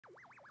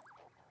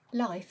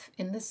Life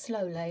in the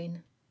slow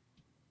lane.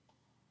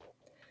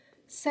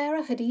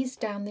 Sarah had eased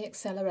down the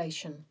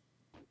acceleration.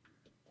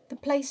 The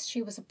place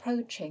she was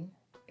approaching,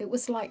 it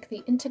was like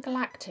the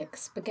intergalactic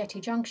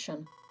spaghetti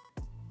junction.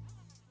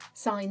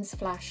 Signs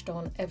flashed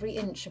on every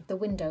inch of the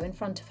window in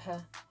front of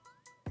her.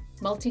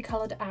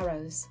 Multicoloured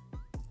arrows.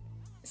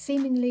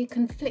 Seemingly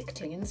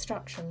conflicting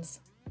instructions.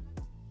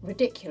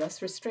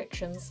 Ridiculous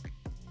restrictions.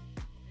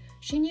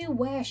 She knew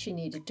where she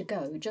needed to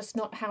go, just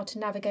not how to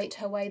navigate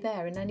her way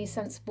there in any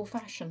sensible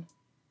fashion.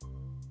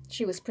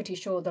 She was pretty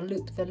sure the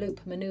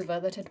loop-the-loop manoeuvre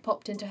that had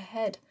popped into her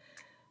head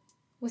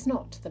was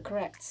not the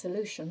correct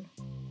solution.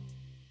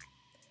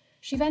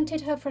 She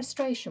vented her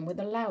frustration with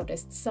the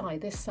loudest sigh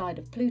this side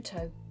of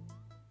Pluto.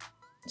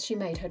 She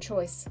made her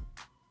choice.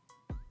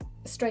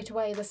 Straight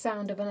away the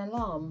sound of an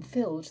alarm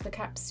filled the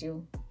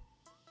capsule.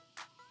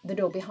 The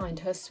door behind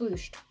her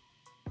swooshed.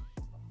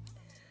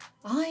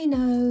 "I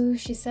know,"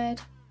 she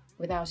said,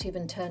 without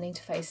even turning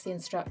to face the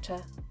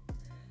instructor.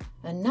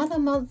 "Another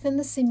month in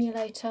the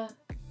simulator.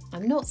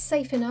 I'm not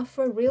safe enough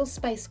for a real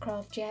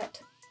spacecraft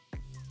yet."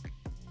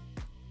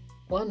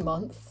 1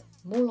 month,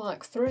 more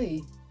like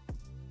 3.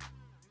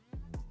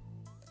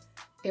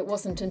 It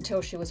wasn't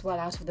until she was well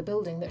out of the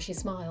building that she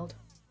smiled.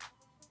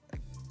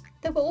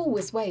 There were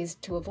always ways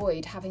to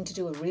avoid having to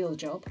do a real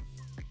job.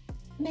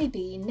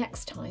 Maybe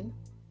next time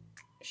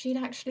she'd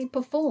actually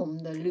perform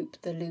the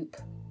loop-the-loop.